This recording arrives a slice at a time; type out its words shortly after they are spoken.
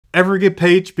Ever get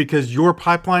paged because your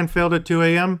pipeline failed at 2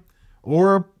 a.m.?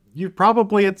 Or you've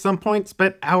probably at some point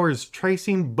spent hours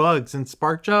tracing bugs in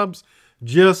Spark jobs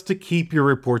just to keep your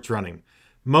reports running.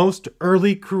 Most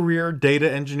early career data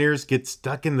engineers get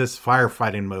stuck in this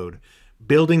firefighting mode,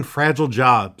 building fragile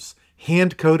jobs,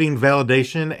 hand coding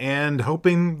validation, and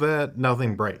hoping that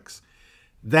nothing breaks.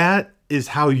 That is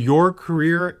how your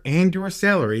career and your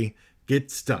salary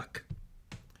get stuck.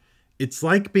 It's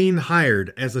like being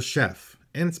hired as a chef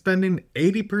and spending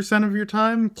 80% of your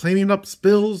time cleaning up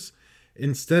spills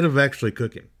instead of actually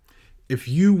cooking. If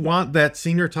you want that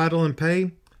senior title and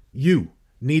pay, you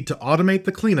need to automate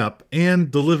the cleanup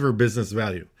and deliver business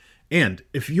value. And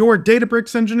if you're a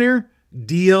Databricks engineer,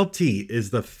 DLT is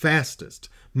the fastest,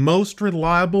 most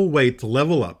reliable way to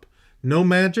level up. No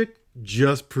magic,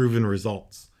 just proven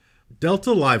results.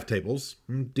 Delta Live Tables,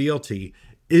 DLT,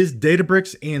 is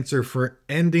Databricks' answer for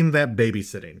ending that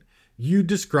babysitting. You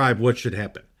describe what should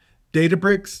happen.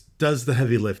 Databricks does the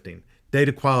heavy lifting.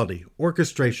 Data quality,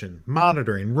 orchestration,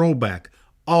 monitoring, rollback,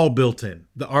 all built in.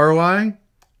 The ROI?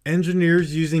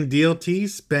 Engineers using DLT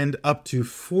spend up to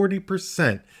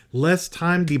 40% less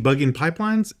time debugging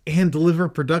pipelines and deliver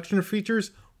production features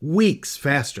weeks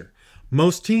faster.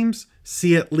 Most teams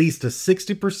see at least a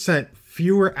 60%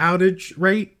 fewer outage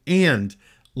rate and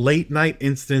late night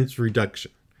instance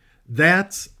reduction.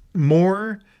 That's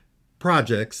more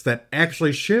projects that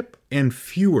actually ship and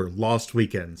fewer lost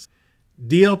weekends.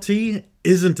 DLT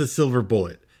isn't a silver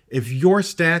bullet. If your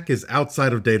stack is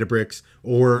outside of Databricks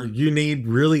or you need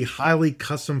really highly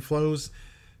custom flows,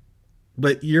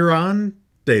 but you're on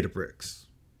Databricks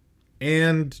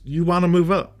and you want to move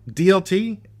up,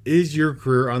 DLT is your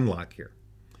career unlock here.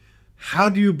 How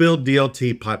do you build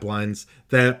DLT pipelines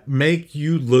that make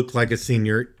you look like a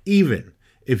senior even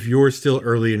if you're still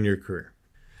early in your career?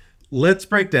 Let's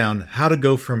break down how to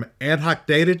go from ad hoc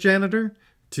data janitor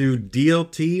to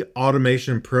DLT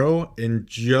Automation Pro in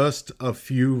just a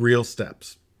few real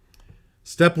steps.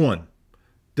 Step 1,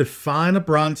 define a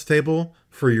bronze table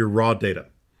for your raw data.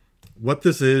 What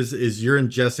this is you're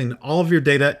ingesting all of your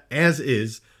data as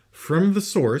is from the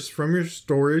source, from your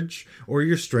storage or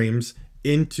your streams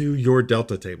into your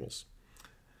Delta tables.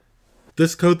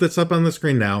 This code that's up on the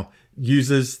screen now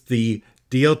uses the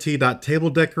DLT.table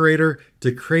decorator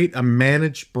to create a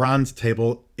managed bronze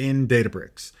table in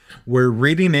Databricks. We're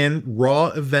reading in raw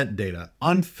event data,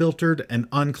 unfiltered and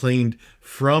uncleaned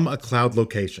from a cloud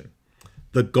location.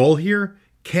 The goal here,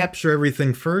 capture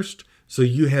everything first so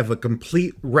you have a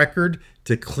complete record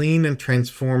to clean and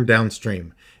transform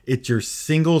downstream. It's your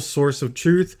single source of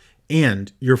truth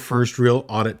and your first real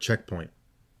audit checkpoint.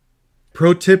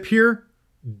 Pro tip here,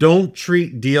 don't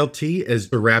treat DLT as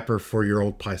the wrapper for your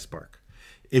old PySpark.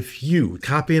 If you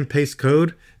copy and paste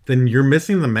code, then you're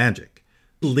missing the magic.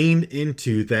 Lean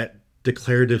into that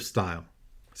declarative style.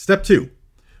 Step 2,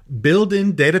 build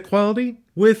in data quality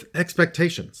with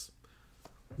expectations.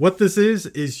 What this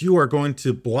is you are going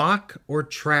to block or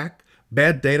track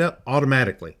bad data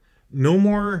automatically. No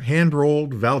more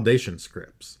hand-rolled validation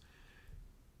scripts.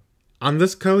 On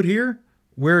this code here,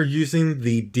 we're using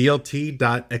the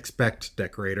DLT.expect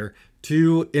decorator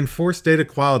to enforce data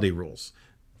quality rules.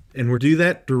 And we'll do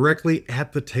that directly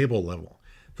at the table level.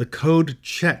 The code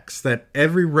checks that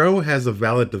every row has a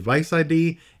valid device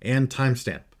ID and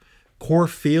timestamp. Core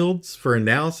fields for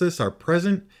analysis are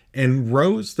present, and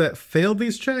rows that fail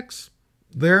these checks,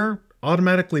 they're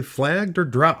automatically flagged or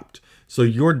dropped, so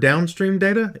your downstream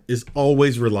data is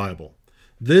always reliable.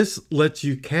 This lets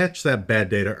you catch that bad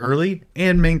data early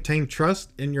and maintain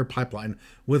trust in your pipeline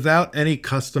without any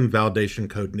custom validation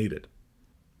code needed.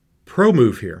 Pro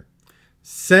move here.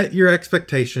 Set your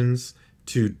expectations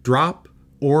to drop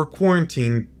or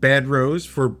quarantine bad rows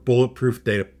for bulletproof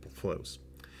data flows.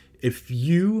 If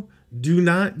you do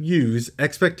not use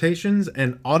expectations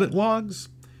and audit logs,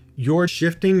 you're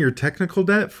shifting your technical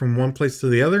debt from one place to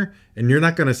the other, and you're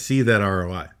not going to see that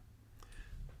ROI.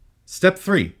 Step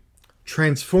 3,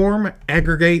 transform,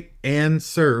 aggregate, and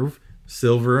serve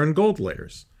silver and gold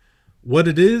layers. What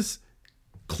it is,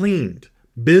 cleaned,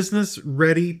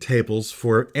 business-ready tables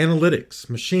for analytics,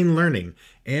 machine learning,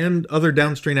 and other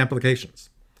downstream applications.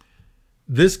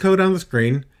 This code on the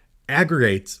screen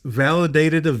aggregates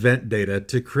validated event data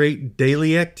to create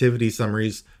daily activity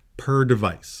summaries per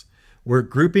device. We're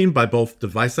grouping by both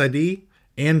device ID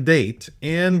and date,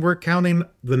 and we're counting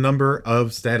the number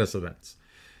of status events.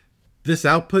 This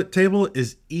output table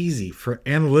is easy for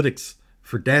analytics,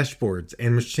 for dashboards,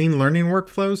 and machine learning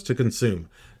workflows to consume.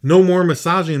 No more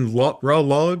massaging raw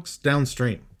logs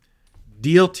downstream.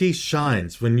 DLT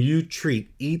shines when you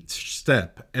treat each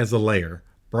step as a layer,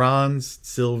 bronze,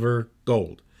 silver,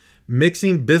 gold.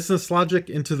 Mixing business logic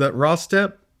into that raw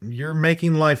step, you're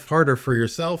making life harder for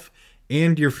yourself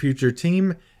and your future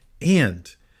team,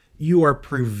 and you are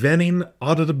preventing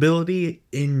auditability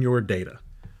in your data.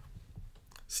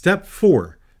 Step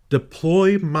 4,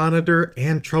 deploy, monitor,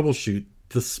 and troubleshoot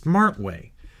the smart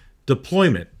way.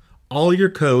 Deployment. All your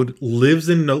code lives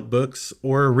in notebooks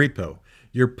or a repo.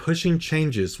 You're pushing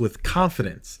changes with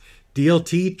confidence.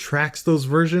 DLT tracks those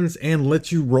versions and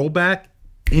lets you roll back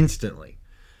instantly.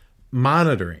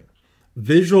 Monitoring.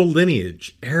 Visual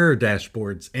lineage, error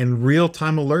dashboards, and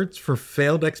real-time alerts for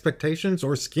failed expectations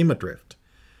or schema drift.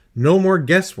 No more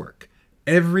guesswork.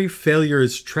 Every failure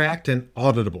is tracked and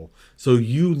auditable, so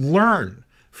you learn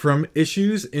from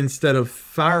issues instead of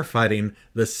firefighting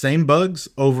the same bugs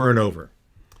over and over.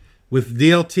 With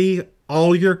DLT,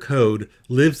 all your code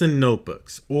lives in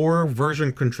notebooks or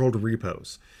version-controlled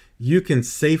repos. You can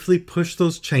safely push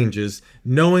those changes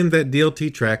knowing that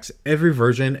DLT tracks every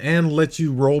version and lets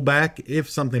you roll back if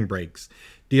something breaks.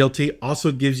 DLT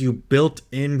also gives you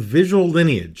built-in visual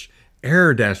lineage,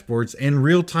 error dashboards, and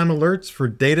real-time alerts for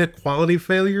data quality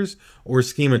failures or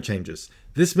schema changes.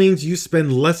 This means you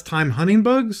spend less time hunting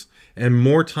bugs and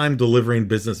more time delivering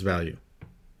business value.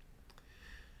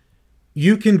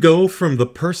 You can go from the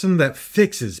person that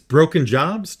fixes broken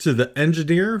jobs to the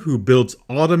engineer who builds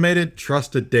automated,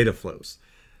 trusted data flows.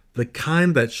 The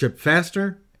kind that ship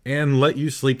faster and let you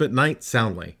sleep at night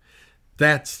soundly.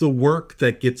 That's the work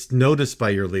that gets noticed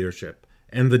by your leadership.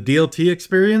 And the DLT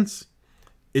experience?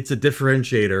 It's a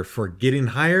differentiator for getting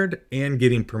hired and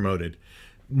getting promoted.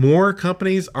 More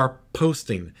companies are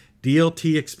posting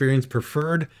DLT experience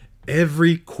preferred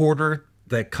every quarter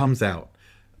that comes out.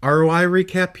 ROI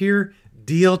recap here.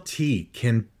 DLT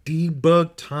can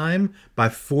debug time by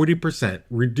 40%,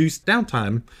 reduce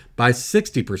downtime by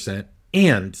 60%,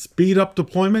 and speed up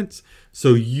deployments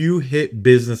so you hit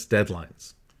business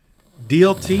deadlines.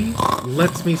 DLT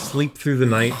lets me sleep through the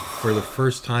night for the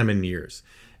first time in years.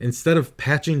 Instead of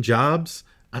patching jobs,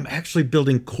 I'm actually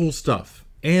building cool stuff,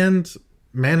 and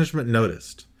management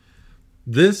noticed.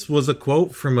 This was a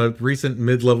quote from a recent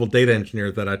mid-level data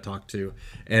engineer that I talked to,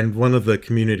 and one of the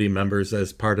community members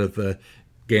as part of the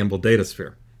Gamble Data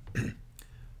Sphere.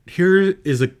 Here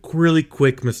is a really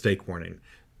quick mistake warning.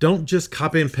 Don't just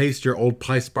copy and paste your old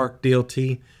PySpark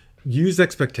DLT. Use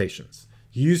expectations,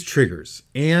 use triggers,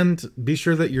 and be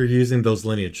sure that you're using those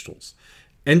lineage tools.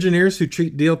 Engineers who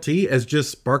treat DLT as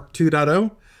just Spark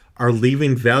 2.0 are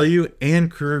leaving value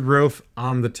and career growth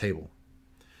on the table.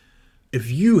 If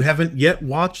you haven't yet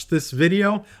watched this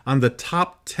video on the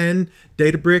top 10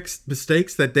 Databricks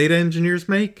mistakes that data engineers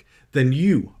make, then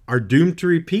you are doomed to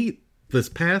repeat this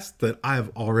past that I have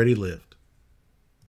already lived.